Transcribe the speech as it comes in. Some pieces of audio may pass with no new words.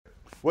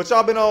What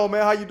y'all been on,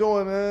 man? How you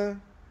doing,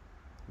 man?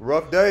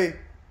 Rough day.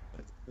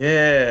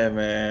 Yeah,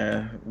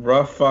 man.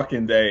 Rough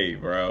fucking day,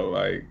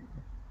 bro.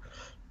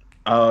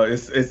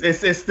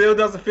 It still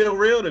doesn't feel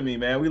real to me,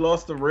 man. We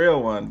lost the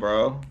real one,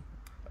 bro.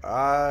 Dog,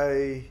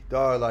 I ain't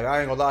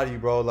gonna lie to you,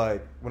 bro.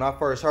 Like, when I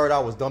first heard I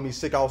was dummy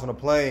sick, I was on a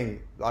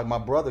plane. Like, my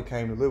brother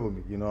came to live with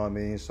me, you know what I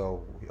mean?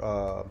 So,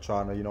 I'm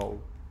trying to,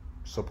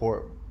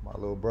 support my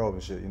little bro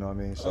and shit, you know what I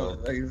mean? Uh, So,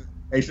 like,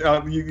 hey,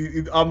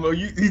 you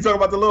talking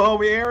about the little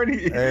homie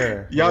Aaron?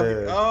 Aaron, Y'all,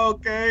 yeah, my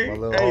okay.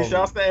 little Hey, homie.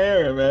 shouts to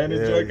Aaron, man. Yeah,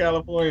 Enjoy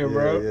California, yeah,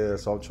 bro. yeah.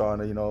 So I'm trying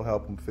to,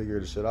 help him figure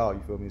the shit out.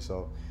 You feel me?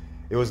 So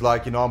it was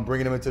like, I'm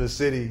bringing him into the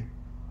city,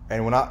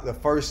 and the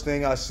first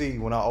thing I see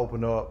when I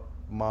open up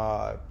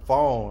my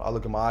phone, I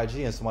look at my IG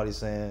and somebody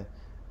saying,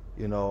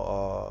 you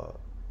know,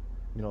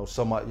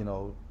 somebody,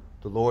 the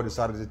Lord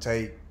decided to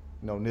take,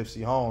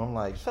 Nipsey home. I'm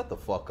like, shut the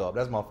fuck up.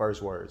 That's my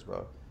first words,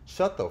 bro.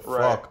 Shut the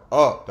Right. fuck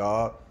up,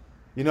 dog.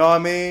 You know what I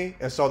mean?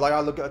 And so like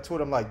I look at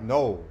Twitter, I'm like,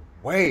 no,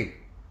 wait,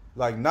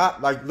 like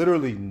not like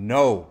literally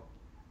no.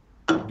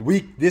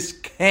 This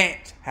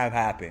can't have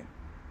happened.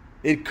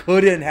 It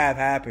couldn't have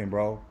happened,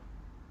 bro.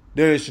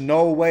 There's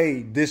no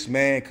way this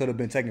man could have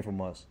been taken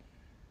from us.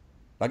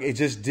 Like it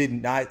just did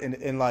not.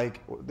 And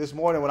like this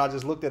morning when I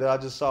just looked at it, I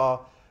just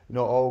saw,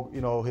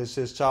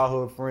 his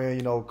childhood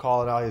friend,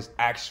 calling out his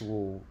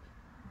actual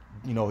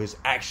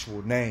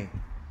name.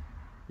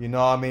 You know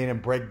what I mean?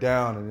 And break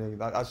down. And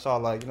then I saw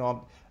like,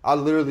 I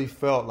literally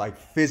felt like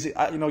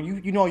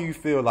you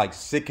feel like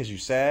sick because you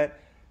sad.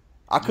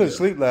 I couldn't Yeah.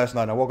 sleep last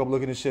night. I woke up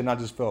looking at shit and I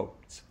just felt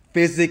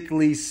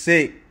physically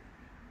sick.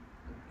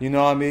 You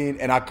know what I mean?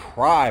 And I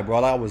cried, bro.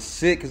 Like I was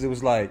sick because it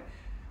was like,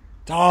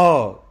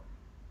 dog,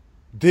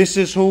 this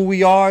is who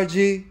we are,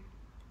 G.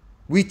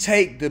 We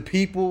take the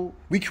people,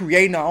 we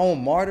creating our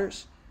own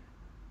martyrs.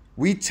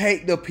 We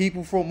take the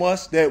people from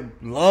us that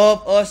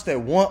love us,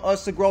 that want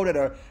us to grow, that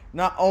are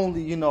not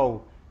only, you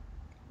know,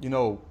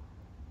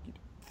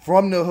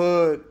 from the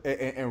hood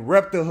and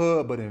rep the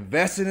hood, but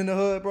invested in the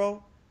hood,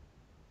 bro.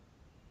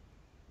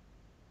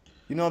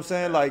 You know what I'm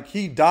saying? Like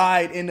he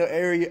died in the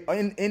area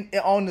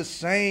on the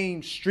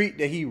same street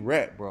that he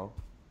rep, bro.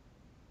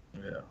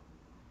 Yeah.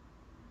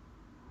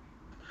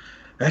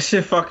 That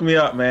shit fucked me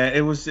up, man.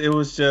 It was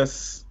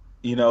just,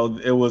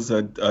 it was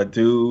a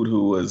dude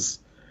who was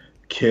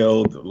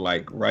killed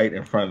like right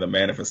in front of the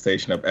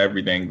manifestation of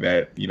everything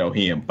that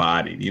he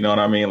embodied. You know what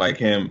I mean? Like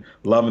him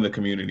loving the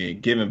community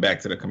and giving back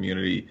to the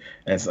community,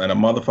 and a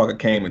motherfucker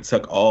came and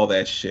took all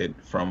that shit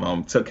from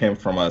him, took him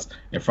from us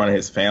in front of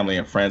his family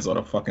and friends on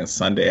a fucking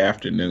Sunday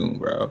afternoon,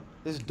 bro.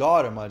 His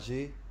daughter, my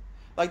G.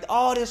 Like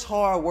all this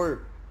hard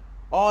work,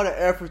 all the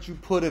effort you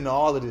put into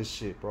all of this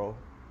shit, bro.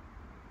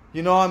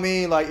 You know what I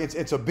mean? Like it's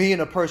to being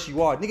the person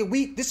you are.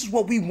 Nigga, this is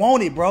what we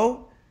wanted,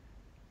 bro.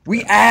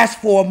 We asked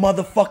for a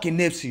motherfucking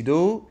Nipsey,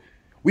 dude.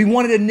 We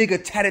wanted a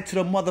nigga tatted to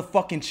the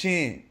motherfucking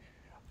chin.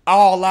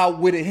 All out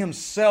with it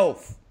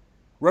himself.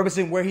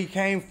 Representing where he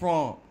came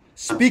from.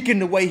 Speaking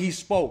the way he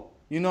spoke.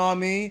 You know what I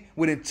mean?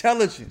 With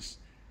intelligence.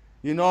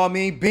 You know what I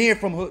mean? Being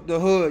from the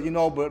hood,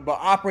 but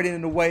operating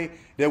in a way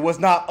that was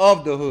not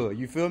of the hood.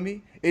 You feel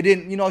me? It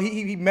didn't,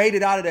 he made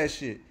it out of that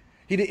shit.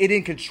 It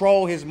didn't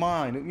control his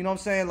mind. You know what I'm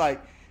saying?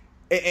 Like,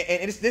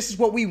 and this is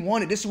what we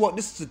wanted. This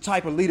is the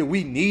type of leader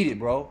we needed,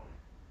 bro.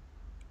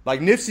 Like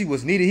Nipsey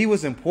was needed. He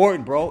was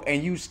important, bro.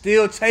 And you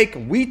still take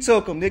him. We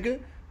took him, nigga.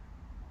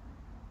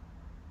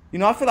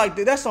 I feel like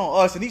that's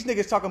on us. And these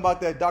niggas talking about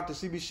that Dr.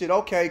 CB shit.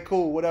 Okay,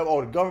 cool, whatever.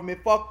 Oh, the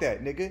government, fuck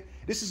that, nigga.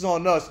 This is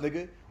on us,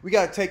 nigga. We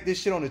gotta take this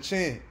shit on the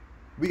chin.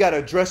 We gotta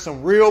address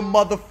some real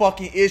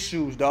motherfucking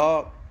issues,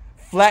 dog.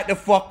 Flat the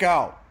fuck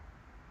out.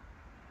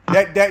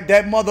 That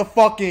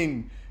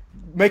motherfucking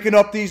making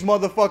up these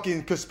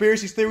motherfucking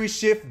conspiracy theory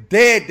shit.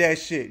 Dead that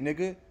shit,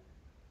 nigga.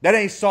 That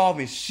ain't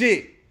solving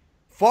shit.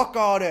 Fuck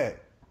all that.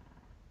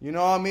 You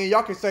know what I mean?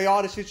 Y'all can say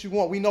all the shit you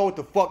want. We know what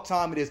the fuck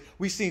time it is.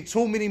 We seen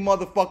too many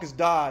motherfuckers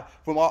die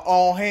from our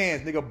own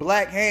hands, nigga.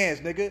 Black hands,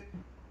 nigga.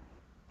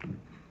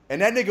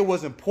 And that nigga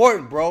was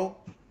important, bro.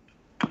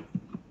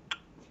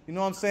 You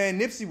know what I'm saying?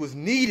 Nipsey was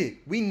needed.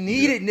 We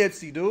needed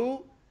Nipsey, dude.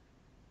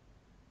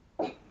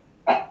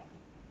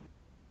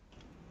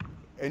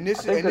 And I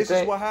this think and the this is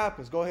thing, what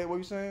happens. Go ahead. What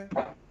you saying?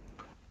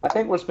 I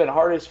think what's been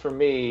hardest for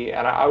me,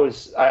 and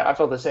I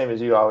felt the same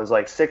as you. I was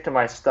like sick to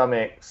my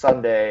stomach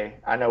Sunday.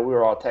 I know we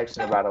were all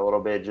texting about it a little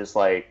bit, just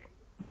like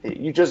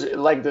you just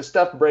like the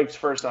stuff breaks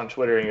first on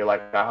Twitter, and you're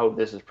like, I hope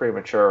this is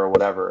premature or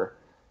whatever.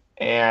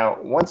 And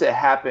once it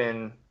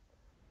happened,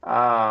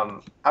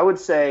 I would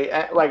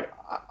say like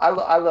I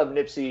love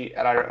Nipsey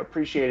and I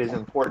appreciate his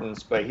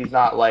importance, but he's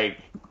not the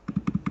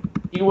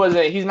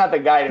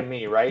guy to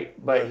me, right?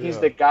 Yeah, But he's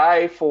yeah. the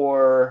guy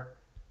for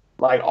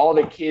like all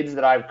the kids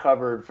that I've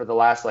covered for the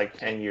last like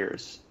 10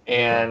 years.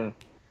 Yeah. And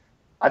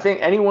I think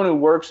anyone who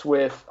works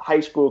with high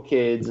school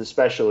kids,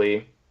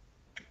 especially,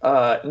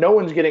 no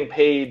one's getting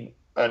paid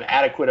an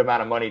adequate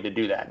amount of money to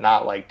do that.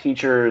 Not like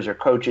teachers or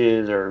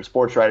coaches or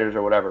sports writers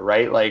or whatever,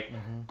 right? Like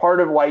Mm-hmm. part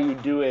of why you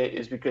do it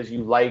is because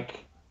you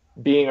like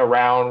being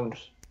around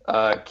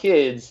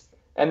kids,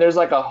 and there's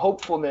like a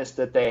hopefulness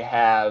that they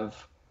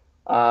have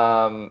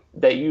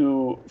that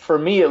you, for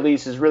me at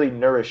least, is really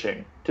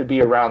nourishing to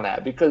be around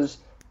that, because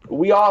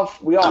we all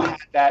had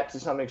that to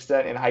some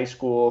extent in high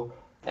school,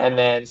 and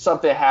then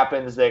something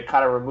happens that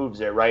kind of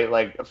removes it, right?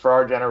 Like for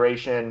our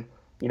generation,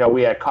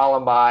 we had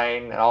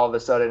Columbine, and all of a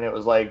sudden it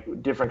was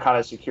like different kind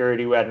of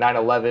security. We had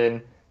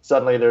 9/11.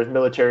 Suddenly there's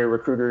military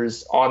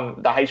recruiters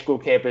on the high school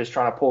campus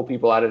trying to pull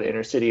people out of the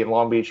inner city in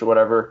Long Beach or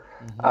whatever.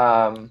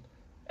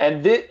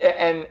 And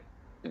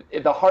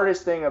the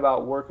hardest thing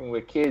about working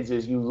with kids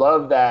is you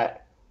love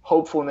that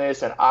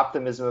hopefulness and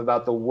optimism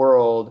about the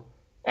world,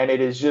 and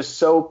it is just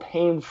so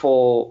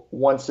painful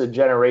once a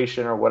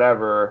generation or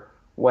whatever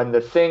when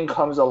the thing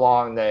comes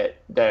along that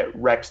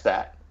wrecks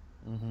that.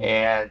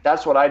 And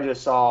that's what I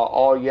just saw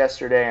all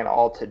yesterday and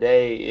all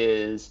today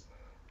is,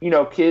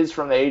 kids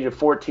from the age of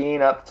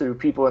 14 up to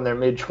people in their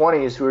mid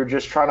 20s who are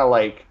just trying to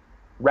like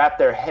wrap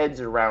their heads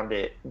around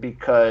it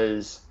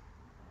because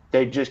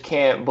they just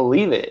can't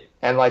believe it.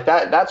 And like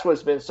that's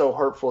what's been so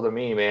hurtful to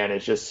me, man,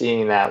 is just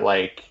seeing that,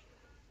 like,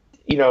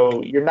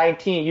 you're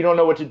 19, you don't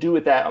know what to do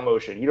with that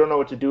emotion. You don't know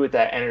what to do with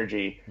that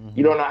energy.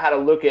 You don't know how to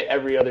look at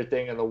every other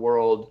thing in the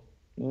world,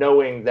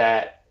 knowing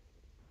that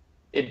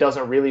it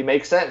doesn't really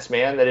make sense,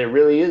 man, that it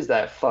really is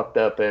that fucked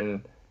up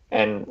and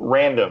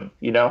random,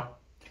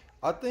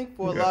 I think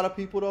for a lot of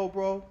people though,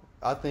 bro,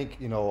 I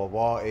think, of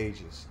all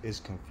ages, it's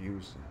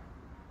confusing.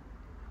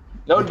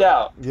 No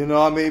doubt. You know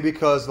what I mean?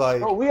 Because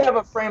like, bro, we have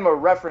a frame of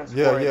reference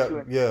for it to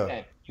an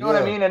extent. You know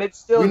what I mean? And it's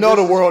still, we know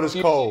the world is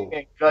cold.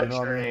 And gut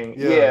churning.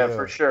 Yeah,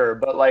 for sure.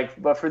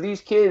 But for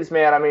these kids,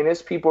 man, I mean,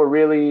 it's people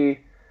really,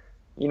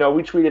 we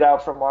tweeted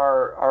out from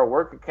our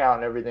work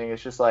account and everything.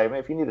 It's just like, man,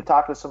 if you need to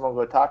talk to someone,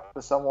 go talk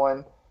to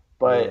someone.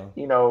 But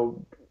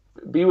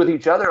be with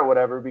each other or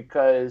whatever.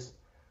 Because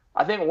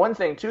I think one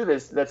thing too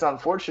that's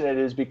unfortunate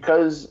is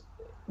because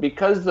we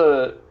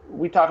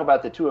talk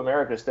about the two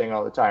Americas thing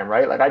all the time,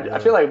 right? Like I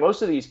feel like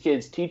most of these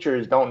kids'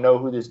 teachers don't know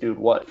who this dude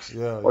was,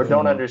 or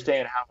don't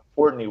understand how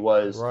important he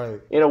was,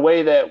 in a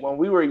way that when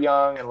we were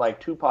young and like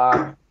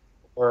Tupac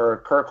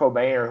or Kurt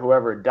Cobain or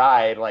whoever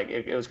died, like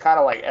it was kind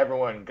of like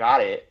everyone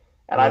got it.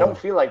 And I don't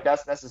feel like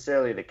that's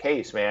necessarily the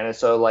case, man. And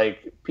so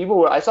like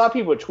I saw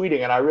people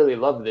tweeting, and I really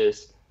love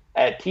this,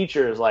 at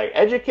teachers, like,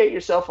 educate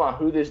yourself on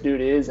who this dude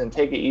is and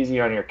take it easy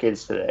on your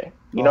kids today.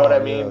 You know what I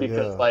mean?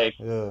 Because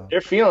they're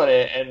feeling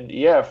it, and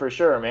for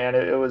sure, man.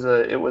 It was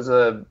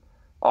a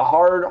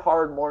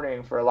hard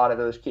morning for a lot of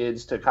those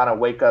kids to kind of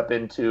wake up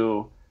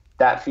into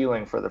that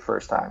feeling for the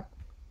first time.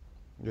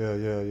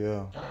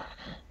 Yeah.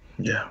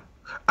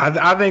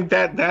 I think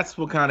that's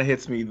what kind of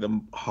hits me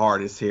the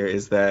hardest here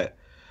is that,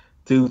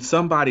 dude,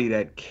 somebody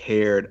that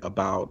cared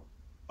about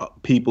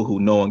people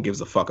who no one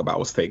gives a fuck about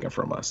was taken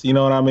from us. You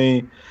know what I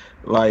mean?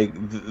 Like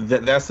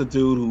that's a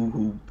dude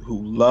who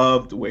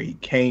loved where he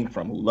came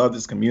from, who loved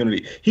his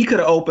community. He could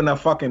have opened a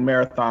fucking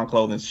Marathon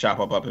clothing shop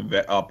up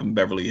in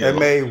Beverly Hills and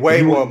made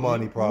way more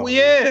money, probably.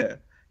 Yeah,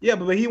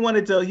 but he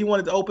wanted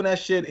to open that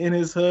shit in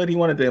his hood. He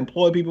wanted to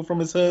employ people from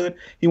his hood.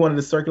 He wanted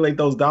to circulate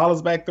those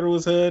dollars back through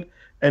his hood.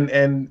 And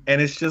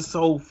it's just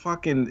so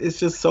fucked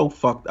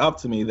up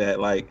to me that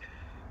like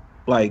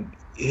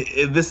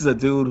this is a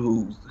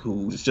dude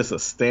who's just a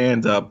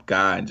stand-up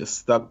guy and just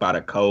stuck by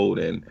the code,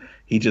 and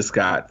he just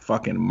got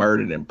fucking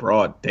murdered in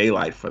broad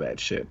daylight for that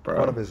shit, bro. In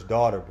front of his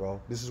daughter, bro.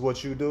 This is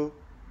what you do?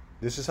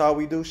 This is how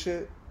we do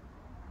shit?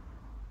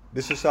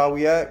 This is how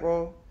we act,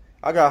 bro?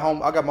 I got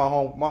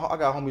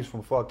homies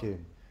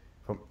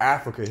from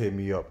Africa hit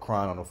me up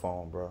crying on the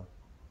phone, bro.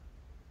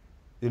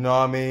 You know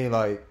what I mean?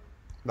 Like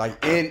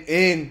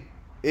in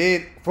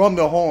from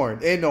the horn,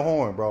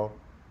 bro.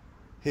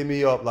 Hit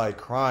me up like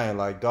crying,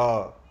 like,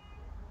 dog.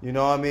 You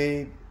know what I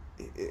mean?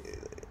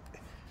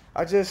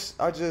 I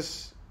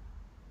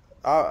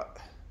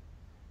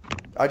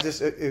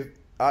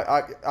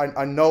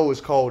know it's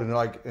cold,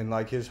 and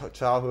like his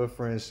childhood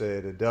friend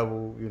said, the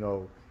devil,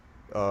 the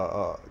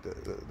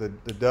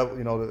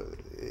devil,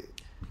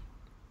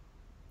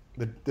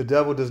 the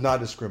devil does not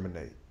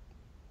discriminate.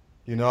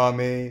 You know what I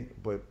mean?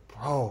 But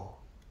bro,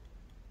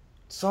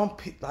 some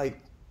people, like,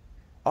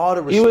 all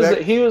the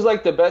respect. He was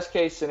like the best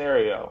case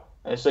scenario.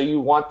 And so you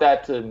want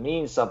that to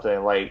mean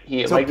something. Like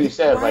you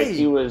said, like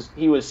he was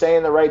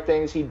saying the right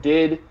things. He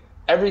did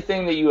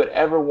everything that you would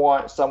ever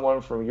want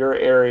someone from your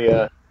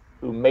area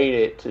who made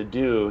it to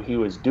do. He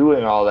was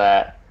doing all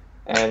that,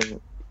 and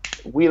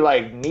we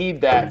like need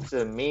that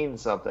to mean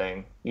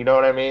something. You know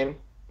what I mean?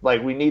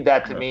 Like we need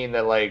that to mean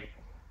that, like,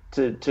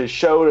 to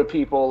show to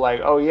people,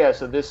 like, oh yeah,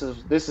 so this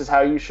is how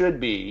you should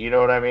be. You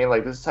know what I mean?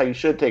 Like this is how you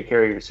should take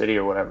care of your city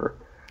or whatever.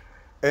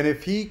 And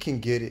if he can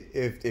get it,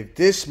 if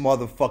this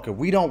motherfucker,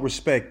 we don't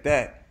respect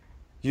that,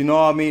 you know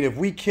what I mean? If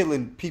we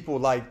killing people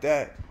like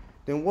that,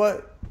 then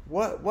what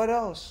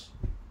else?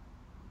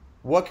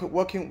 What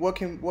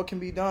can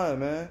be done,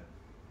 man?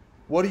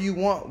 What do you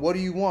want? What do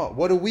you want?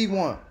 What do we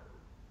want?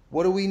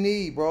 What do we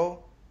need,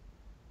 bro?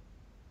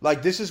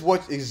 Like, this is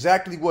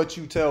exactly what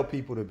you tell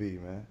people to be,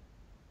 man.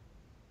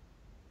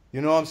 You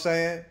know what I'm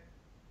saying?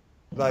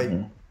 Like,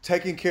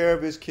 taking care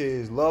of his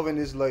kids, loving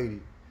his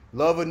lady,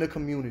 loving the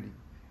community.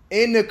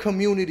 In the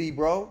community,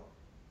 bro.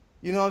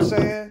 You know what I'm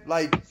saying?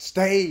 Like,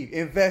 stay,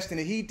 invest in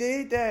it. He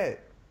did that.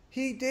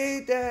 He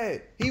did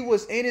that. He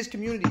was in his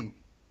community.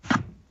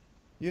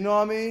 You know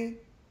what I mean?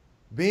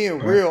 Being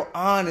real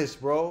honest,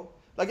 bro.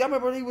 Like, I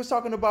remember he was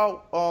talking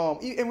about,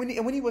 and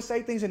when he would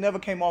say things that never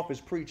came off as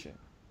preaching.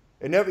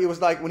 It was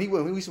like when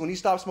he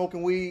stopped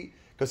smoking weed,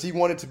 because he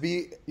wanted to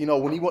be, you know,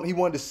 when he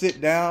wanted to sit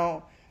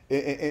down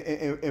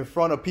in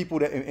front of people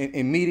that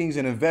in meetings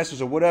and investors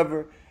or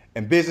whatever,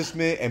 and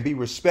businessmen, and be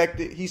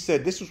respected. He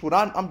said, this is what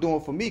I'm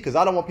doing for me, because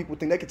I don't want people to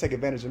think they can take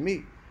advantage of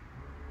me.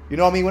 You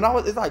know what I mean?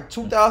 It's like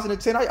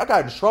 2010, I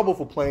got in trouble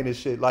for playing this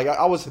shit. Like,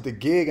 I was at the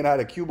gig and I had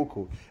a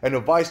cubicle, and the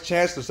vice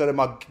chancellor sat in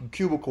my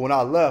cubicle when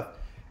I left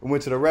and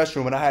went to the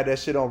restroom, and I had that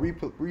shit on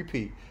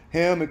repeat.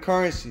 Him and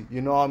Currency,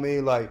 you know what I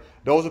mean? Like,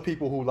 those are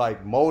people who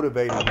like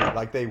motivated me,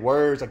 like they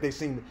words, like they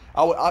seem.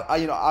 I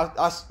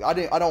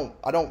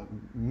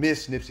don't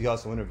miss Nipsey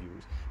Hussle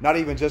interviews. Not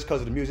even just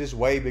because of the music. It's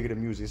way bigger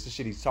than music. It's the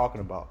shit he's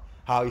talking about,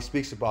 how he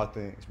speaks about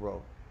things,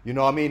 bro. You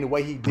know what I mean? The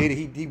way he did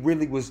it, he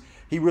really was,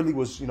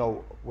 you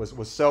know,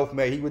 was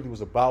self-made. He really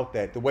was about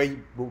that. The way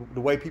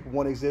people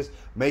want to exist,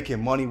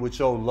 making money with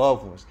your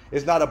loved ones.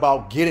 It's not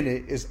about getting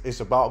it. It's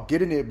about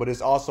getting it, but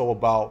it's also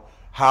about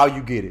how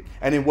you get it,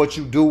 and then what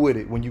you do with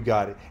it when you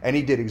got it. And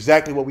he did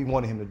exactly what we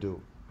wanted him to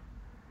do.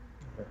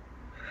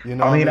 You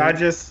know,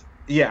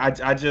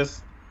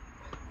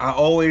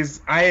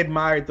 I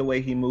admired the way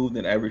he moved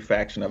in every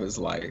faction of his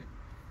life,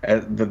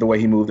 the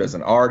way he moved as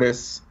an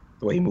artist,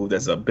 the way he moved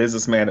as a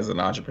businessman, as an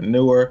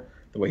entrepreneur,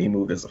 the way he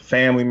moved as a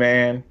family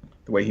man,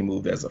 the way he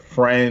moved as a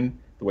friend,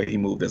 the way he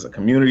moved as a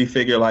community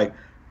figure. Like,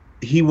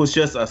 he was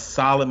just a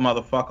solid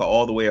motherfucker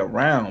all the way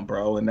around,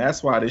 bro. And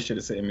that's why this shit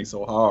is hitting me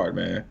so hard,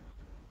 man.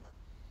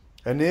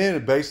 And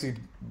then basically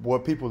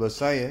what people are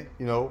saying,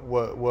 you know,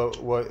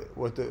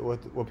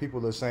 what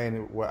people are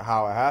saying,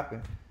 how it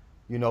happened.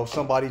 You know,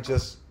 some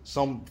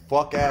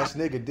fuck ass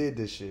nigga did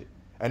this shit,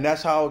 and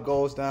that's how it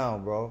goes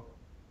down, bro.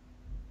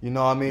 You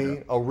know what I mean?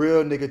 Yeah. A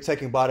real nigga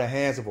taken by the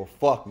hands of a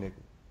fuck nigga.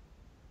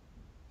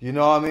 You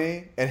know what I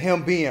mean? And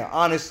him being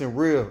honest and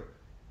real,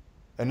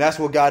 and that's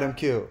what got him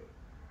killed.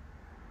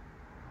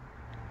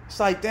 It's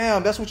like,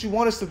 damn, that's what you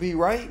want us to be,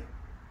 right?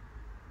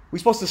 We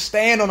supposed to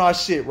stand on our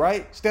shit,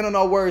 right? Stand on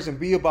our words and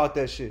be about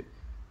that shit.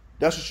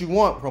 That's what you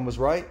want from us,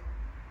 right?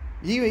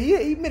 He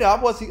admitted,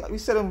 he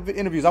said in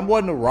interviews, I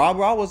wasn't a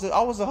robber, I was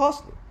a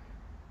hustler.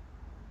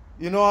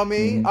 You know what I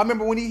mean? Mm-hmm. I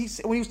remember when he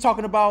was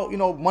talking about, you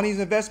know, money's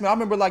investment. I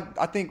remember, like,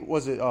 I think,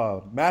 was it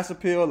Mass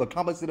Appeal or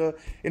Complex did an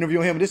interview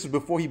with him. This is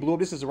before he blew up.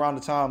 This is around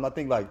the time, I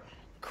think, like,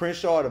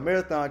 Crenshaw, the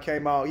Marathon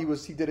came out.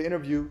 He did an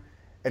interview,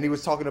 and he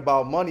was talking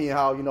about money and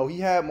how, you know, he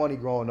had money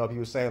growing up. He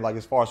was saying, like,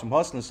 as far as from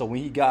hustling. So when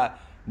he got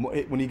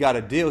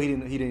a deal,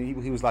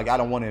 he was like, I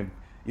don't want to,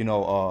 you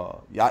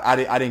know,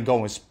 I didn't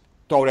go and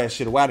throw that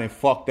shit away. I didn't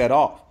fuck that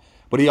off.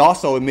 But he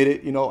also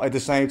admitted, you know, at the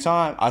same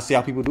time, I see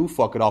how people do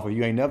fuck it off if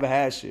you ain't never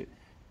had shit.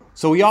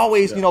 So he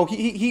always, you know,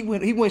 he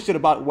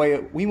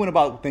went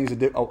about things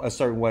a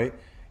certain way.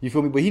 You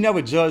feel me? But he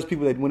never judged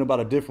people that went about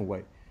a different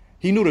way.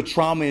 He knew the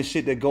trauma and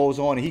shit that goes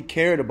on, and he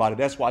cared about it.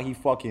 That's why he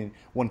fucking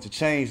wanted to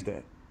change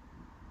that.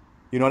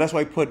 You know, that's why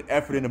he put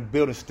effort into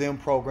building STEM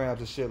programs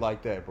and shit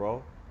like that,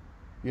 bro.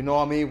 You know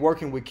what I mean?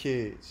 Working with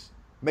kids,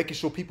 making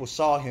sure people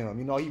saw him.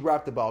 You know, he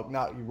rapped about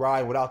not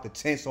riding without the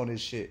tents on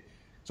his shit,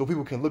 so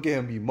people can look at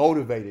him and be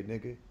motivated,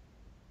 nigga.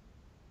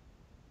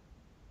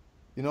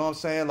 You know what I'm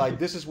saying? Like,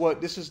 this is,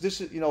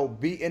 you know,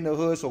 be in the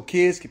hood so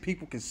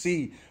people can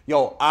see,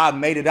 yo, I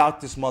made it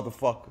out this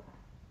motherfucker.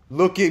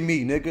 Look at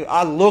me, nigga.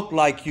 I look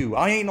like you.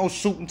 I ain't no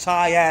suit and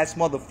tie ass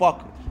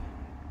motherfucker.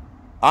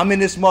 I'm in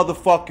this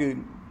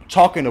motherfucker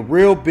talking to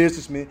real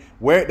businessmen,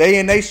 where they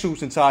in they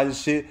suits and ties and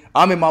shit.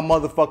 I'm in my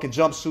motherfucking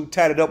jumpsuit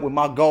tatted up with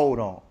my gold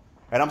on.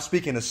 And I'm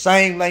speaking the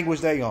same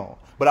language they on.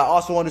 But I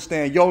also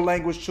understand your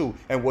language too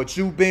and what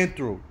you've been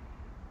through.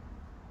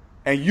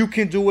 And you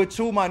can do it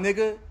too, my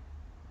nigga.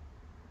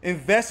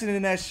 Investing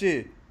in that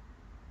shit.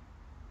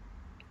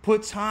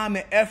 Put time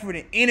and effort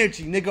and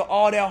energy, nigga.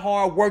 All that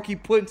hard work he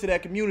put into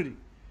that community.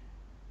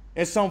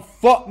 And some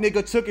fuck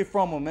nigga took it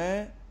from him,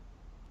 man.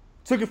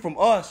 Took it from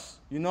us.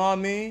 You know what I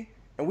mean?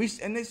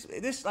 And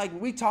this like,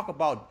 we talk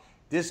about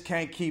this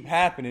can't keep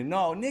happening.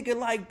 No, nigga,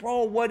 like,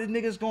 bro, what the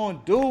niggas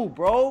gonna do,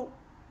 bro?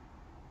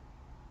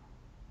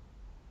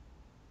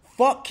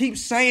 Fuck, keep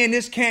saying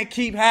this can't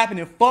keep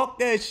happening. Fuck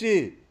that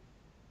shit.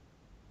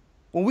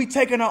 When we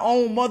taking our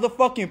own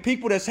motherfucking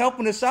people that's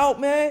helping us out,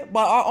 man,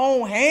 by our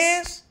own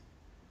hands.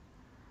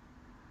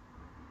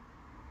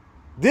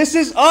 This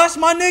is us,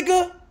 my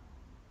nigga.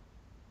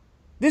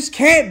 This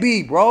can't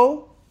be,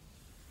 bro.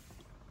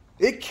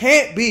 It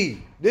can't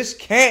be. This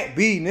can't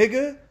be,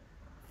 nigga.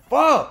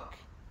 Fuck.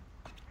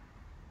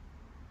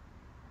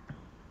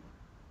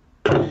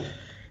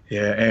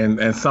 Yeah,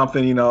 and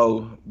something, you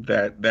know,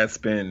 that's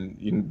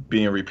been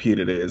being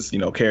repeated is, you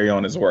know, carry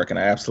on his work, and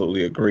I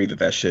absolutely agree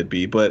that should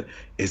be, but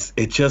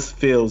it just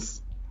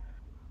feels,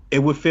 it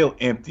would feel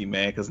empty,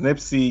 man, because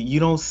Nipsey, you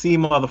don't see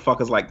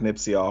motherfuckers like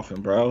Nipsey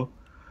often, bro.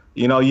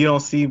 You know, you don't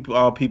see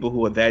people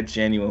who are that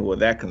genuine, who are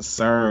that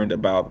concerned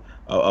about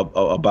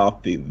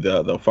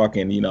the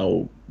fucking, you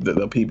know,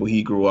 the people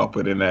he grew up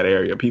with in that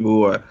area, people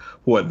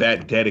who are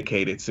that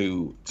dedicated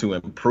to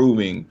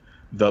improving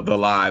the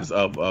lives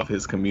of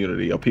his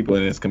community, of people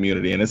in his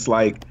community. And it's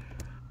like,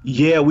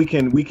 yeah, we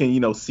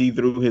can see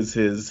through his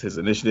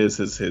initiatives,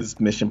 his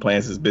mission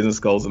plans, his business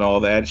goals, and all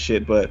that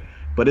shit. But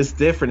it's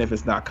different if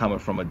it's not coming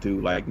from a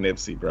dude like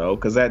Nipsey, bro.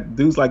 Because that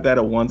dudes like that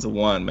are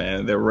one-to-one,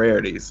 man. They're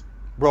rarities.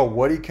 Bro,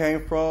 what he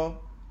came from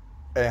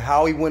and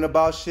how he went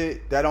about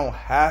shit, that don't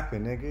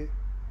happen, nigga.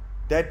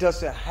 That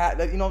doesn't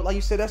happen. You know, like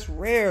you said, that's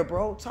rare,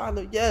 bro.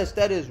 Tyler, yes,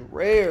 that is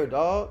rare,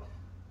 dog.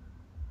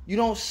 You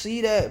don't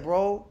see that,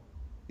 bro.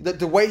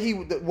 The way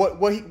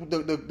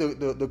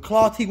the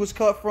cloth he was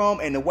cut from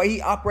and the way he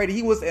operated,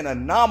 he was an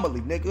anomaly,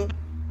 nigga.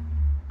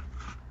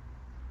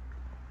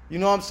 You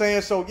know what I'm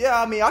saying? So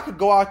yeah, I mean, I could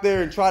go out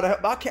there and try to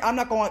help.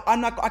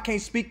 I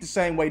can't speak the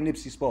same way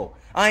Nipsey spoke.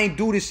 I ain't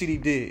do the shit he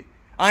did.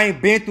 I ain't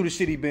been through the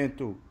shit he been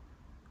through.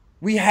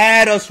 We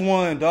had us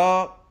one,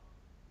 dog.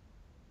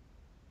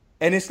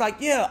 And it's like,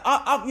 yeah,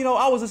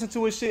 I was listening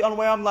to his shit on the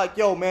way. I'm like,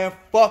 yo, man,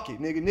 fuck it,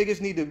 nigga. Niggas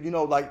need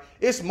to, like,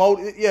 it's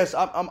yes,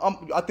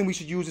 I think we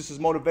should use this as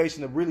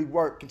motivation to really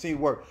work, continue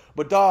to work.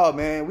 But dog,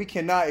 man, we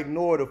cannot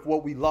ignore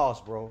what we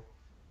lost, bro.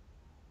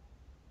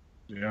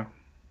 Yeah.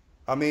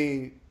 I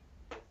mean,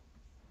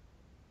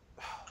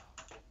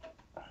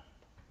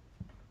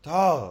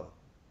 dog.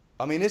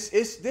 I mean,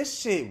 this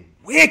shit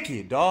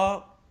wicked,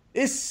 dog.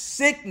 It's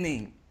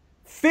sickening,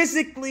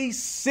 physically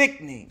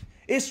sickening.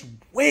 It's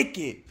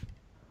wicked.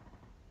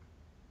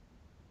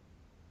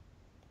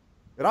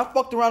 And I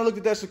fucked around and looked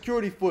at that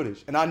security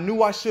footage. And I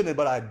knew I shouldn't,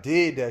 but I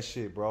did that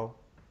shit, bro.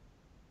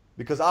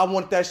 Because I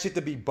want that shit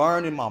to be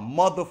burned in my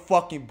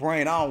motherfucking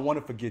brain. I don't want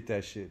to forget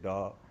that shit,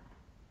 dog.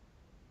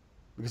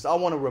 Because I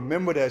want to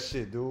remember that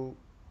shit, dude.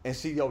 And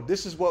see, yo,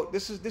 this is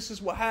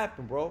what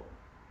happened, bro.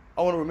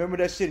 I want to remember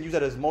that shit and use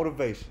that as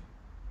motivation.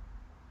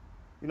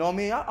 You know what I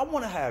mean? I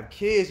want to have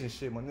kids and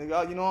shit, my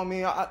nigga. You know what I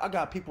mean? I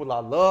got people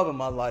I love in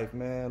my life,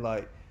 man.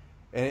 Like,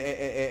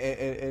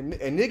 and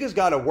niggas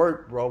gotta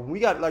work, bro. We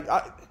got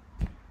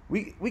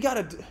We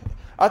gotta.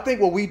 I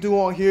think what we do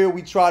on here,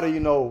 we try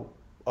to,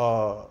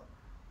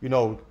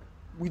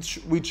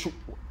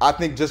 I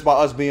think just by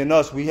us being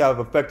us, we have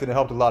affected and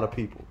helped a lot of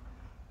people,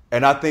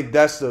 and I think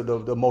that's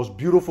the most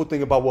beautiful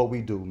thing about what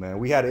we do, man.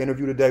 We had an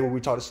interview today where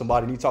we talked to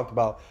somebody and he talked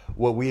about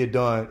what we had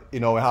done,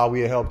 and how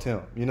we had helped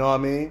him. You know what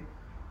I mean?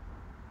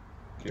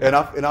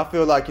 Yeah. And I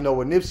feel like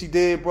what Nipsey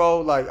did,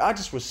 bro. Like I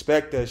just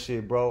respect that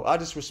shit, bro. I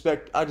just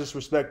respect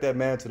that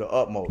man to the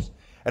utmost,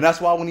 and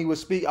that's why when he would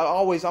speak, I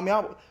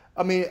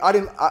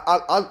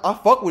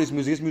fuck with his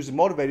music. His music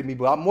motivated me,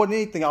 but more than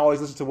anything, I always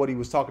listen to what he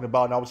was talking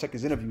about, and I would check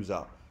his interviews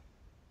out.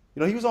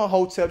 He was on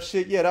Hotep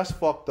shit. Yeah, that's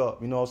fucked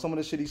up. Some of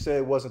the shit he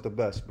said wasn't the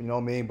best. You know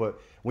what I mean?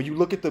 But when you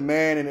look at the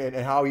man and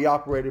how he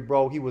operated,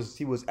 bro, he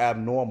was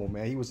abnormal,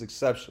 man. He was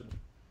exceptional.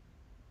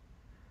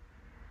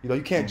 You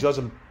can't judge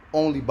him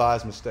only by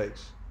his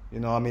mistakes.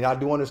 I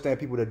do understand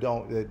people that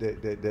don't.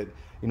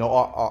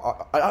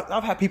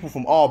 I've had people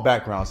from all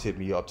backgrounds hit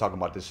me up talking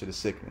about this shit is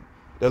sickening.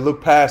 That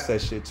look past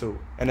that shit too,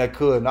 and that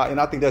could, and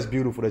I think that's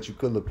beautiful that you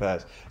could look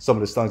past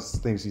some of the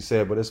things he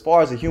said. But as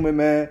far as a human,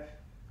 man,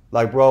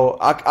 like, bro,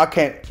 I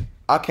can't.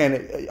 How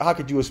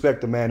could you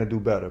expect a man to do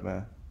better,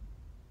 man?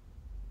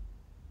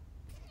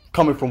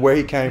 Coming from where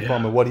he came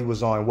from and what he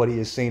was on, and what he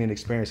has seen and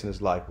experienced in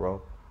his life,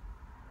 bro.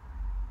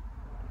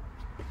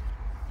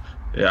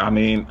 Yeah, I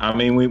mean,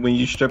 when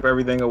you strip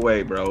everything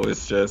away, bro,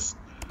 it's just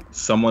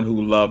someone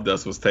who loved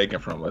us was taken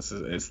from us.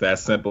 It's that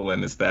simple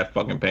and it's that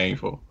fucking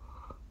painful.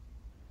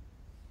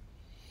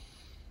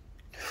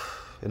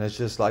 And it's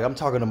just like, I'm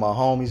talking to my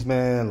homies,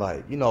 man.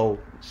 Like, I'm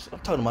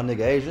talking to my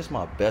nigga Age. This is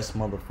my best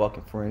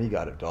motherfucking friend. He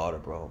got a daughter,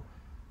 bro.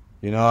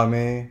 You know what I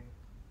mean?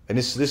 And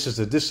this is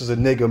a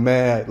nigga,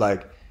 man.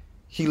 Like,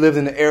 he lived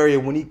in the area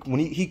when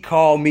he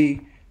called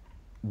me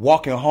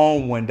walking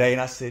home one day, and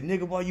I said,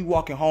 nigga, why you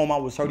walking home? I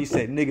was hurt. He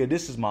said, nigga,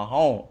 this is my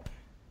home.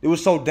 It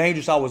was so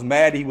dangerous. I was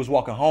mad that he was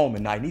walking home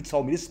at night. And he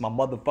told me, this is my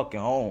motherfucking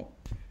home.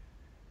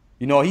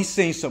 That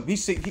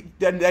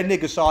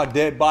nigga saw a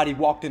dead body,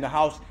 walked in the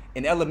house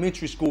in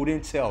elementary school,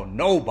 didn't tell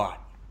nobody.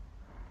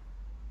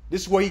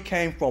 This is where he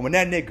came from, and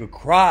that nigga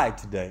cried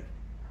today.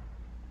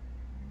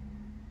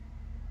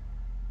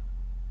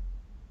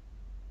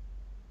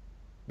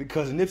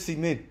 Because Nipsey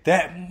meant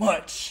that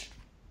much.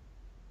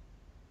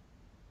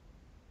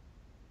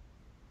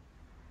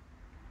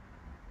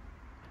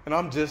 And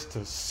I'm just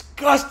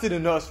disgusted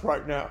in us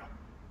right now.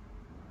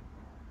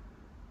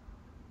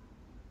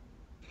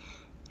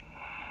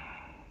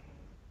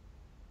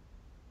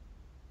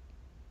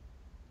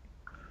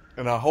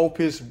 And I hope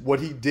what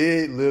he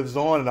did lives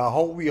on, and I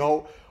hope we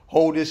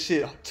hold this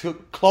shit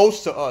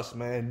close to us,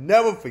 man.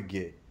 Never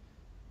forget.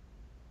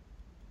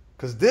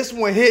 Because this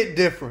one hit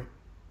different.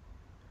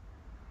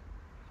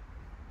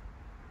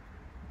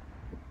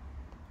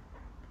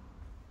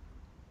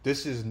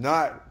 This is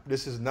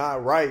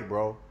not right,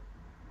 bro.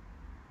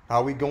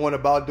 How we going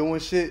about doing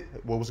shit?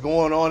 What was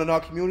going on in our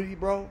community,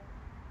 bro?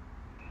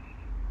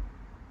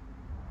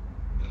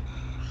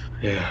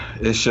 Yeah,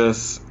 it's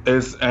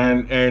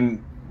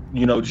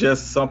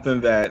just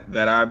something that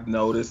I've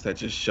noticed that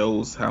just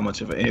shows how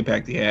much of an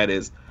impact he had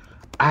is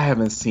I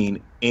haven't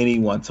seen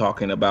anyone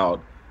talking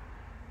about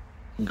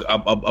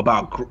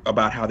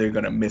how they're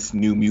gonna miss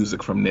new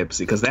music from Nipsey,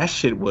 because that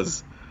shit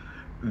was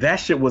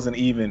just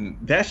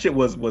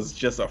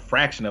a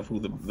fraction of who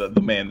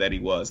the man that he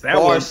was. That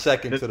Far was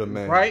second to the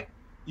man, right?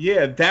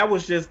 Yeah, that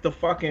was just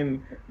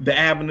the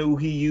avenue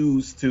he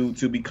used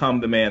to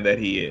become the man that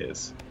he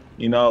is.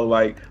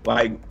 That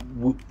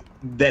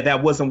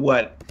wasn't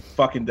what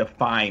fucking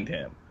defined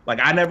him. Like,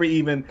 I never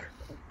even,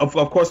 of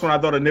course, when I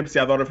thought of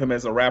Nipsey, I thought of him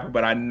as a rapper,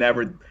 but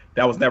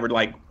that was never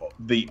like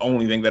the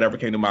only thing that ever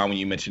came to mind when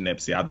you mentioned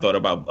Nipsey. I thought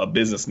about a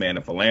businessman,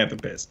 a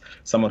philanthropist,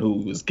 someone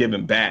who was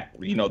giving back.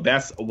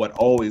 That's what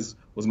always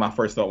was my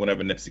first thought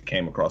whenever Nipsey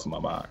came across my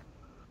mind.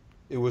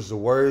 It was the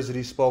words that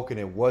he spoke, and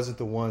it wasn't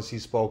the ones he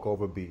spoke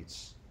over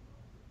beats.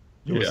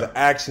 It was Yeah. the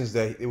actions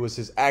it was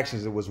his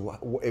actions. It was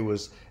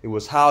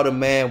how the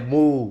man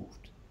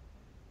moved.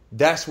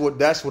 That's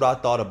what I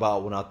thought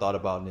about when I thought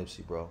about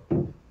Nipsey, bro.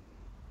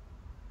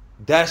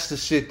 That's the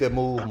shit that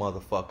moved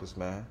motherfuckers,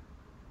 man.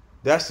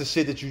 That's the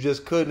shit that you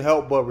just couldn't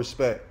help but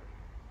respect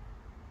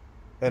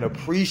and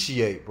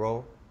appreciate,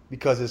 bro,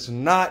 because it's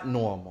not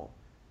normal,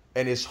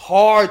 and it's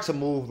hard to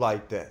move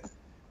like that.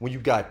 When you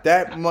got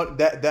that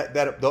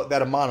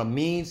amount of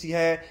means he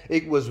had,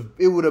 it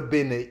would have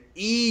been the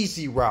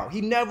easy route.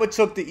 He never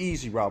took the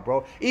easy route,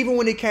 bro. Even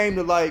when it came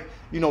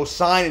to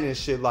signing and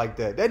shit like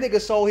that, that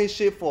nigga sold his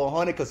shit for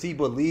 100 because he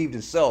believed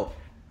himself.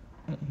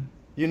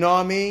 You know what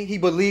I mean? He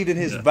believed in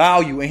his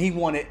value, and he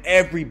wanted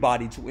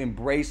everybody to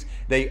embrace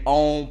their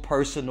own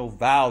personal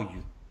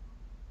value.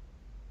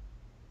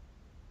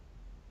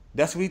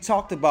 That's what he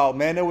talked about,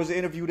 man. There was an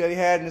interview that he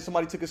had, and then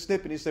somebody took a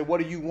snippet and he said, "What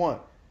do you want?"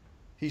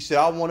 He said,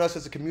 "I want us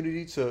as a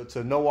community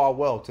to know our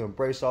wealth, to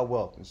embrace our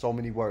wealth." In so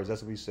many words,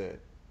 that's what he said.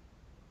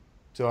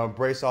 To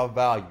embrace our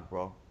value,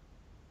 bro.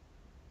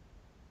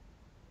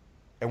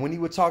 And when he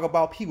would talk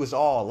about, he was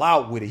all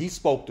out with it. He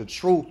spoke the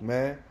truth,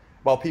 man.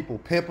 About people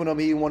pimping him.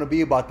 He didn't want to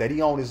be about that.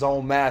 He owned his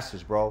own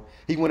masters, bro.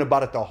 He went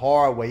about it the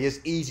hard way. It's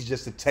easy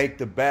just to take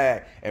the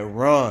bag and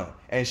run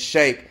and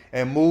shake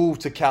and move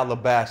to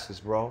Calabasas,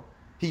 bro.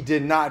 He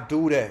did not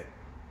do that.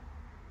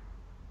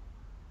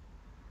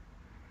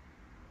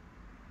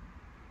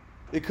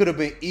 It could have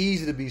been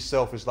easy to be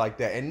selfish like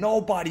that, and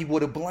nobody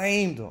would have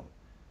blamed him.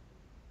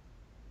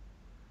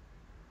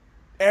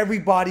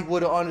 Everybody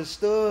would have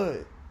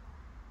understood.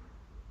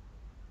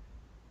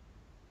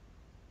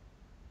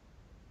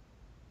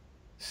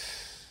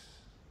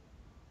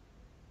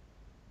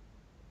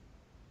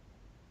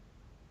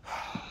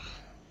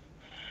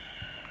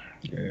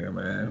 Yeah,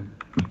 man.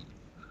 I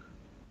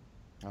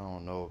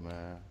don't know,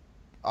 man.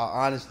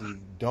 I honestly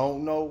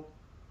don't know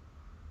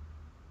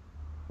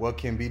what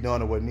can be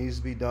done or what needs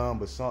to be done,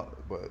 but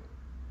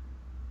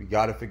we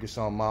got to figure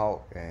something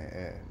out.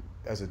 And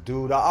as a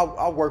dude,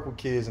 I work with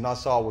kids, and I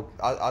saw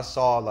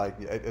like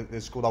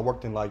at school. I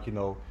worked in like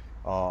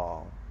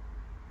lower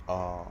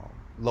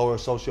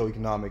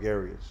socioeconomic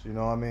areas. You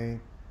know what I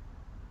mean?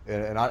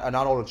 And I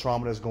know the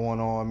trauma that's going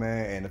on,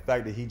 man, and the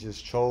fact that he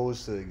just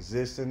chose to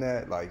exist in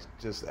that, like,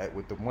 just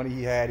with the money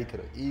he had, he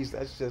could have eased.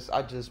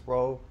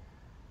 Bro,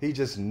 he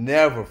just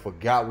never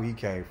forgot where he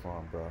came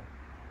from, bro,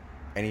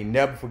 and he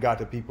never forgot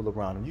the people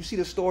around him. You see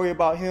the story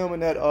about him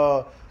and that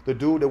the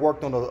dude that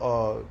worked on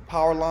the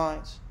power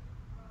lines?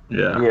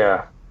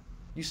 Yeah.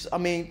 I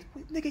mean,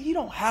 nigga, you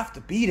don't have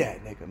to be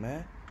that nigga,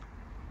 man.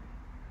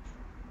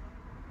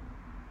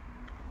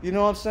 You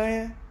know what I'm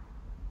saying?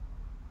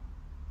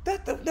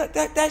 That nigga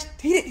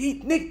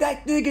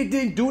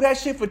didn't do that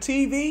shit for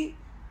TV.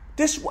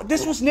 This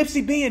was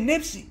Nipsey being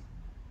Nipsey.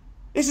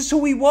 This is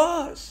who he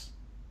was.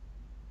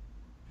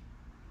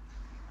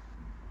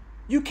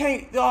 You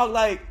can't, dog,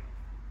 like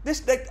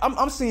this.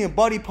 I'm seeing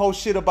Buddy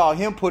post shit about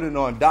him putting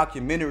on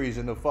documentaries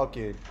in the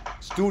fucking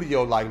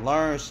studio, like,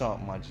 learn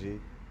something, my G.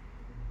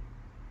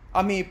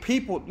 I mean,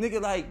 people,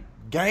 nigga, like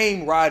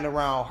Game riding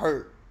around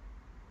hurt,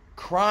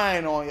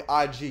 crying on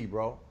IG,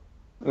 bro.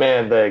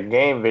 Man, the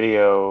Game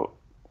video,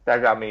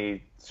 that got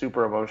me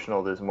super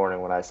emotional this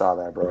morning when I saw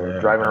that, bro.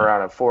 Yeah. Driving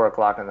around at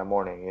 4:00 in the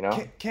morning, you know?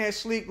 Can't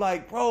sleep,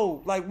 like,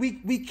 bro, like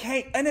we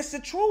can't, and it's the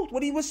truth,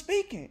 what he was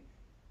speaking.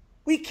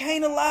 We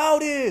can't allow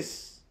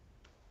this.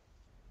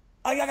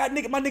 I got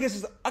niggas, my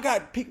niggas, I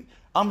got people,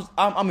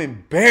 I'm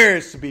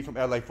embarrassed to be from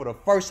LA for the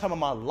first time in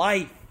my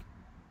life.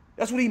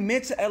 That's what he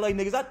meant to LA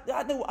niggas.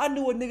 I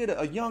knew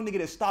a young nigga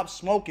that stopped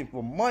smoking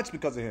for months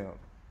because of him.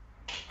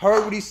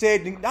 Heard what he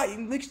said.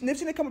 Nipsey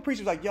didn't come and preach.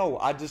 He was like, yo,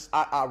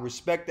 I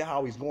respected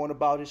how he's going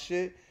about his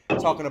shit.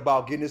 Talking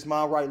about getting his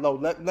mind right low.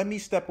 Let me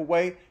step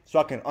away so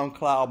I can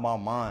uncloud my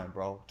mind,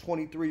 bro.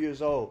 23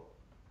 years old.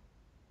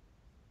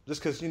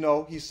 Just because,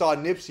 he saw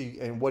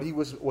Nipsey and what he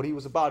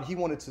was about. He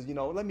wanted to,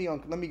 let me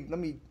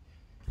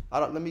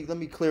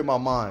clear my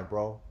mind,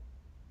 bro.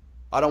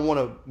 I don't want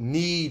to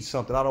need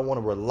something. I don't want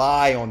to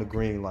rely on the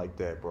green like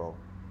that, bro.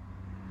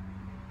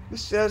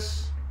 It's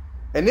just,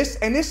 and this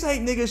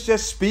ain't niggas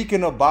just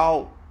speaking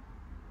about,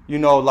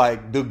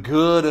 like the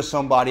good of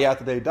somebody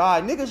after they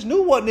died. Niggas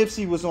knew what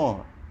Nipsey was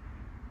on.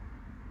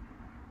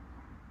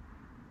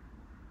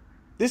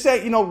 This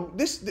ain't,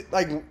 this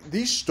like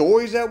these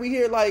stories that we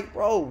hear, like,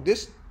 bro,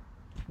 this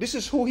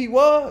is who he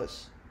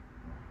was.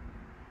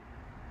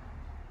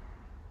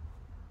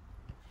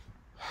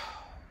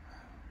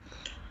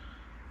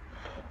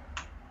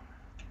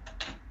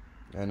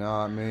 And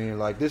I mean,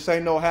 like, this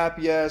ain't no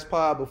happy ass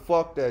pie, but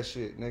fuck that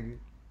shit, nigga.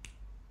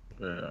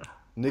 Yeah.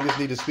 Niggas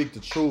need to speak the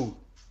truth.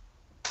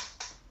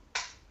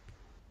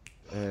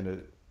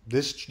 And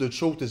the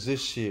truth is, this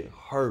shit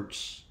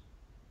hurts.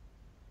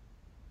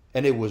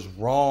 And it was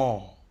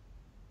wrong.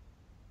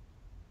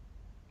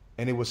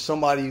 And it was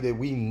somebody that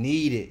we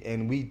needed,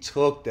 and we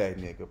took that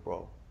nigga,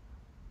 bro.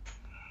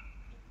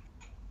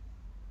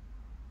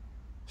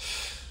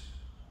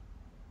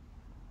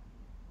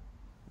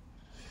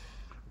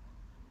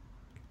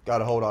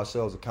 Gotta hold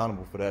ourselves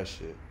accountable for that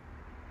shit.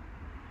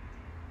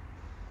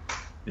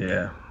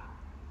 Yeah.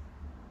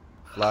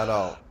 Flat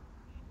out.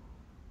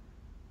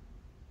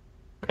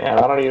 Man,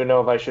 I don't even know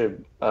if I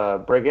should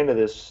break into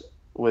this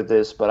with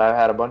this, but I've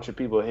had a bunch of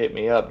people hit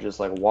me up just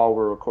like while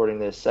we're recording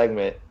this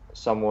segment.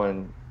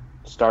 Someone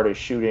started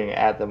shooting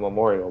at the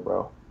memorial,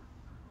 bro.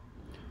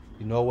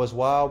 You know what's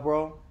wild,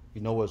 bro?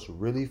 You know what's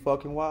really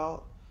fucking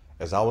wild?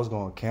 As I was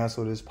gonna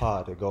cancel this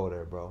pod to go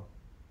there, bro.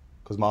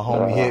 Cause my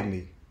homie hit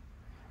me.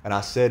 And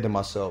I said to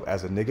myself,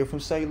 as a nigga from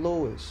St.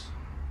 Louis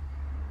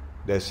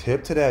that's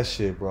hip to that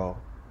shit, bro.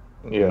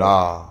 Yeah.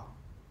 Nah.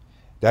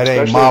 That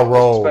ain't my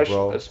role,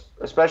 bro.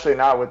 Especially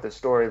not with the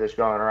story that's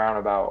going around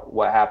about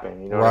what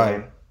happened. You know what I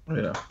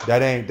mean? Yeah.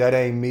 That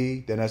ain't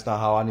me. Then that's not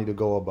how I need to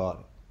go about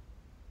it.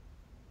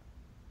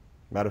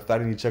 Matter of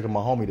fact, I need to check on my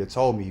homie that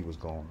told me he was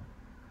going.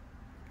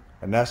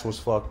 And that's what's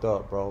fucked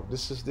up, bro.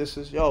 This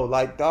is, yo,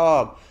 like,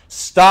 dog,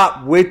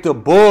 stop with the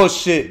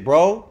bullshit,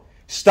 bro.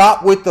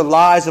 Stop with the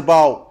lies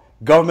about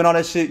government, all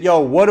that shit. Yo,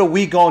 what are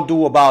we gonna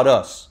do about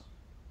us?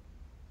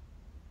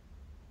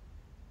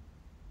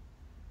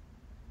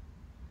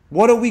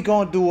 What are we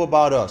gonna do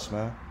about us,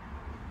 man?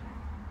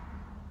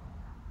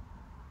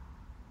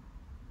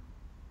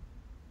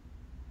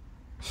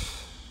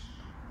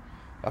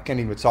 I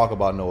can't even talk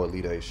about no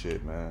Elite Eight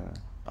shit, man.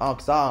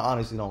 Cause I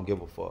honestly don't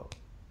give a fuck.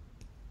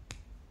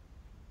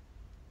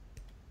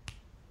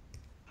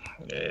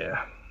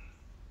 Yeah.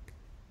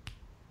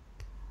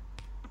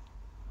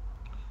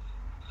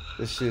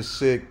 This shit's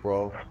sick,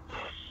 bro.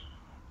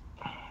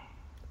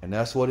 And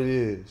that's what it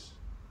is.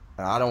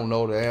 And I don't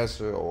know the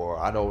answer, or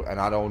I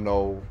don't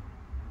know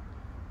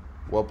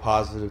what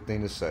positive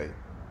thing to say.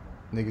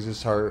 Niggas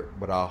is hurt,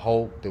 but I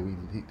hope that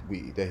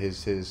that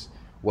his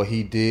what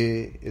he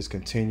did is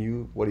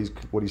continued. What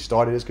he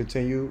started is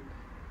continued.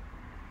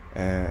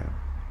 And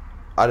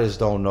I just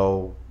don't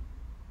know.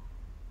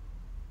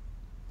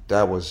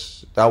 That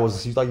was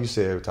like you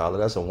said, Tyler.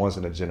 That's a once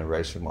in a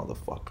generation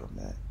motherfucker,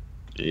 man.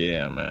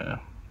 Yeah, man.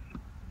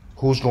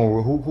 Who?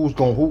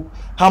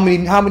 How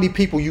many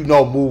people you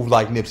know move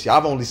like Nipsey?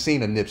 I've only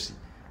seen a Nipsey.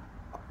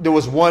 There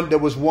was one.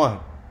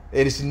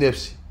 And it's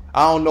Nipsey.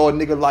 I don't know a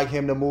nigga like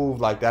him to move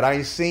like that. I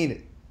ain't seen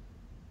it.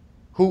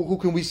 Who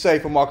can we say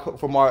from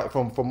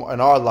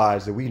in our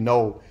lives that we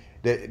know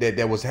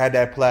that had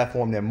that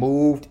platform that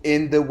moved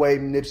in the way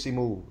Nipsey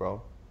moved,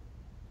 bro?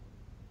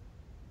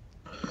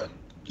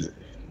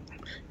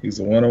 He's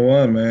a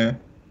one-on-one, man.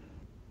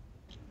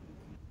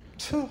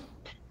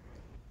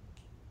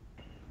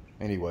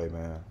 Anyway,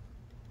 man,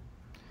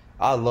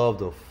 I love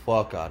the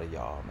fuck out of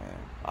y'all, man.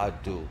 I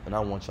do. And I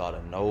want y'all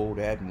to know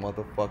that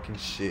motherfucking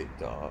shit,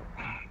 dog.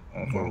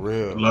 For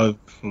real.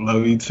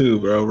 Love you too,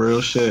 bro.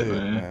 Real shit,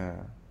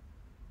 man.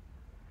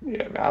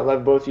 Yeah, man. I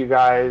love both you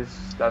guys.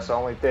 That's the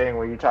only thing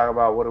when you talk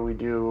about what do we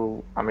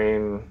do. I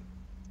mean,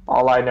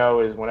 all I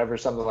know is whenever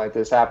something like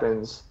this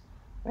happens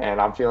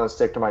and I'm feeling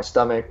sick to my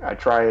stomach, I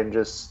try and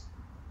just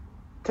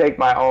take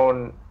my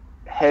own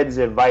head's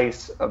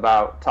advice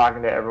about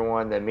talking to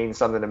everyone that means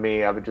something to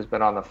me. I've just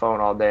been on the phone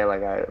all day.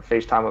 Like I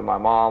FaceTime with my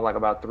mom like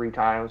about 3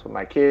 times with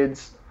my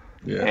kids.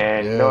 Yeah.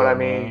 And you know what I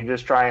mean? You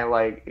just try and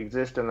like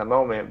exist in the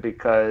moment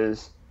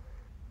because,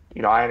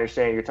 I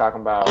understand you're talking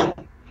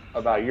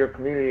about your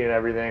community and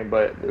everything,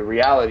 but the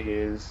reality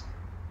is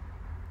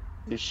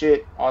the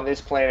shit on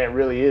this planet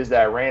really is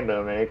that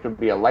random, and it could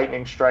be a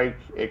lightning strike.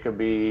 It could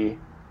be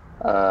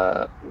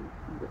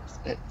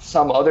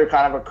some other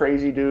kind of a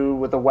crazy dude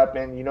with a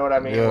weapon. You know what I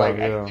mean?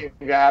 Anything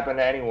can happen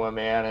to anyone,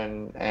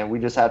 man, and we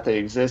just have to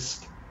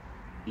exist.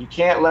 You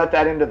can't let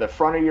that into the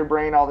front of your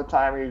brain all the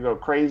time or you go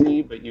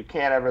crazy, but you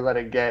can't ever let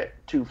it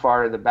get too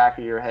far to the back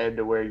of your head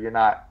to where you're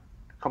not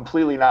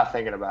completely not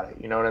thinking about it.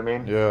 You know what I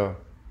mean? Yeah.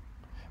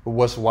 But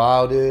what's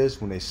wild is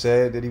when they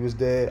said that he was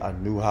dead, I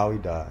knew how he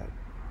died.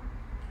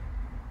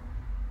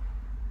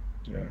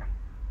 Yeah.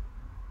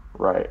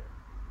 Right.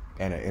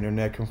 And the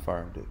internet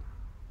confirmed it.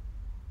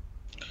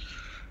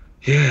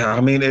 Yeah, I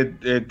mean,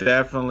 it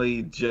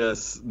definitely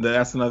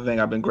that's another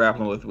thing I've been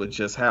grappling with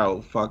just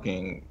how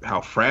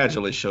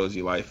fragile it shows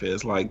you life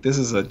is. Like, this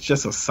is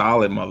just a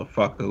solid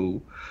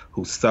motherfucker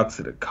who stuck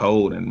to the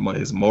code and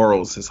his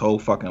morals his whole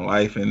fucking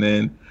life. And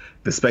then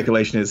the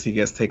speculation is he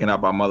gets taken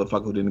out by a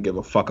motherfucker who didn't give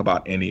a fuck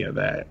about any of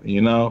that,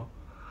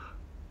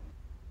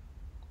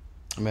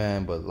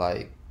 Man, but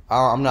like,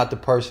 I'm not the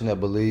person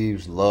that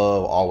believes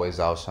love always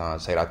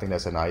outshines hate. I think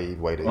that's a naive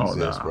way to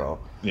exist, no. bro.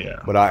 Yeah.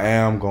 But I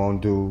am gonna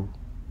do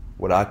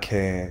what I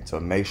can to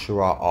make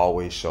sure I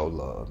always show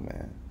love,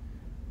 man.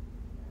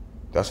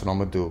 That's what I'm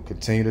gonna do.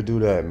 Continue to do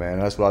that, man.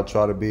 That's what I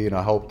try to be, and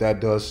I hope that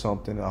does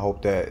something. I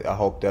hope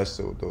that's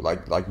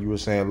like you were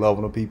saying,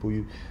 loving the people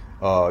you,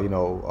 that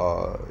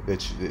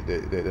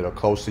are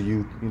close to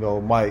you. You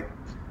know, Mike.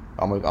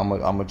 I'm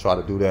gonna try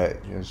to do that.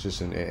 It's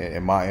just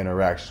in my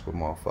interactions with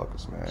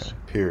motherfuckers, man.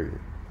 Period.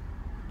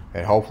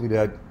 And hopefully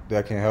that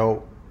can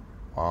help.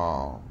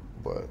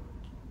 But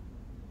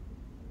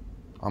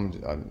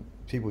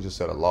people just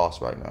at a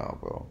loss right now,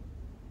 bro.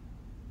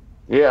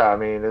 Yeah, I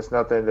mean, it's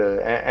nothing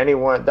to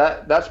anyone.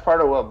 That's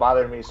part of what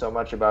bothered me so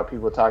much about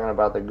people talking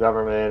about the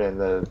government and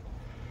the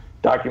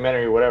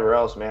documentary, whatever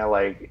else, man.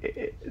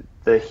 Like,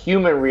 the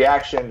human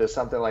reaction to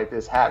something like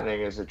this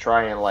happening is to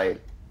try and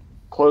like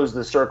close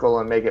the circle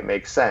and make it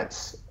make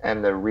sense.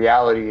 And the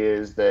reality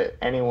is that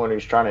anyone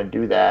who's trying to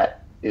do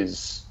that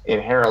is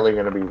inherently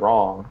going to be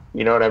wrong.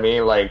 You know what I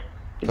mean? Like,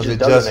 it just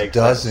doesn't make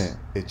sense.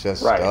 It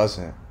just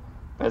doesn't.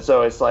 And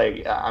so it's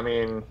like, I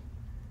mean,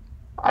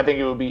 I think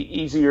it would be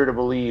easier to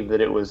believe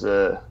that it was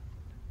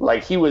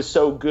like he was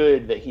so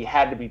good that he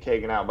had to be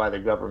taken out by the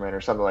government or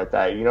something like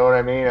that. You know what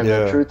I mean? And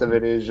the truth of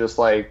it is just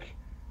like,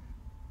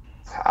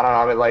 I don't know,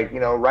 I mean, like, you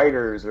know,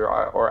 writers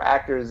or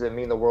actors that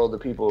mean the world to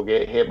people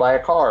get hit by a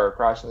car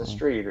crossing the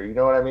street, or you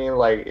know what I mean?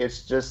 Like,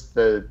 it's just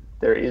there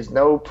is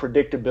no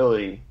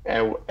predictability,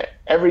 and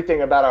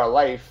everything about our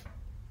life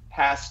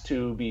has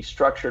to be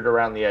structured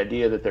around the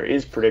idea that there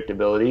is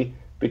predictability,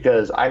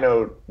 because I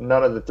know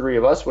none of the three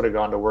of us would have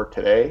gone to work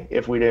today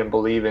if we didn't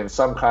believe in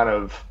some kind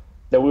of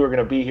that we were going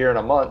to be here in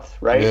a month,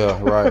 right? Yeah,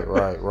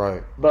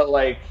 right. But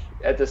like,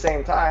 at the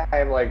same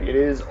time, like, it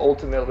is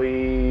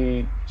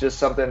ultimately just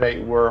something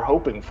that we're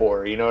hoping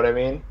for. You know what I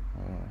mean?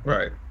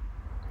 Right.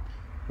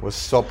 What's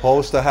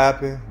supposed to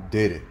happen,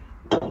 did it.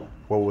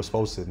 What was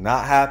supposed to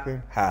not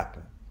happen,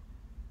 happened.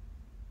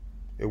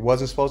 It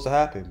wasn't supposed to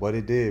happen, but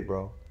it did,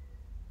 bro.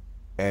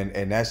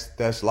 And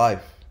that's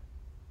life.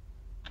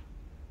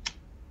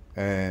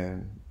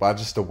 And by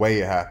just the way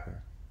it happened.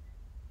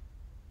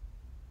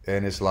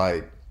 And it's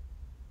like,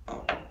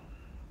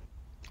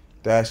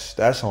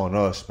 that's on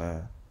us,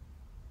 man.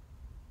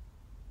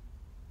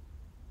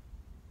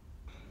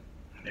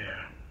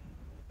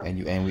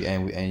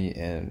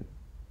 And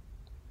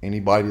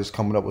anybody that's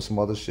coming up with some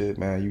other shit,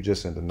 man, you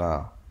just in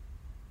denial.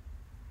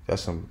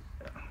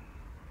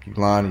 You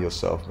lying to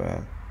yourself,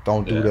 man.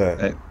 Don't do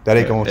that. That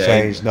ain't gonna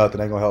change nothing.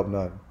 Ain't gonna help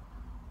nothing.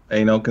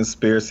 Ain't no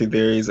conspiracy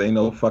theories. Ain't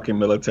no fucking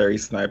military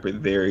sniper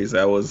theories.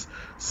 That was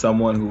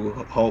someone who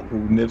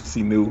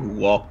Nipsey knew, who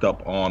walked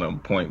up on him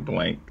point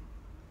blank.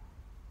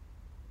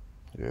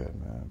 Yeah,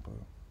 man. But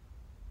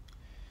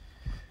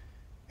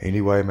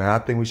anyway, man, I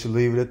think we should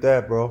leave it at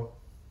that, bro.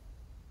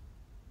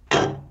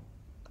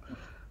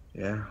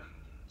 Yeah.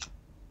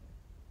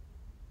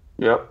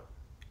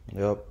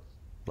 Yep.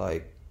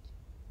 Like,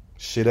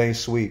 shit ain't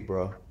sweet,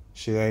 bro.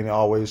 Shit ain't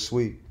always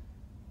sweet.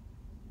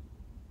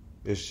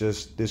 It's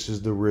just, this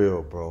is the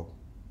real, bro.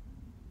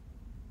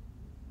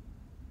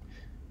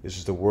 This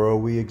is the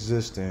world we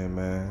exist in,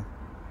 man.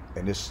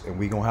 And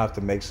we gonna have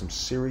to make some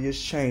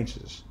serious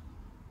changes,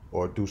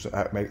 or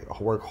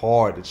work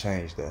hard to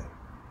change that.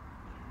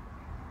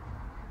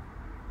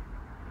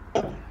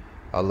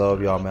 I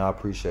love y'all, man. I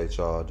appreciate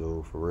y'all,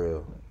 dude, for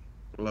real.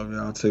 Love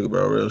y'all too,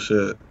 bro. Real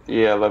shit.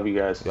 Yeah, I love you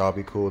guys. Y'all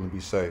be cool and be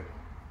safe.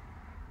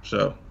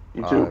 Sure.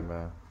 You too. All right,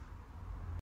 man.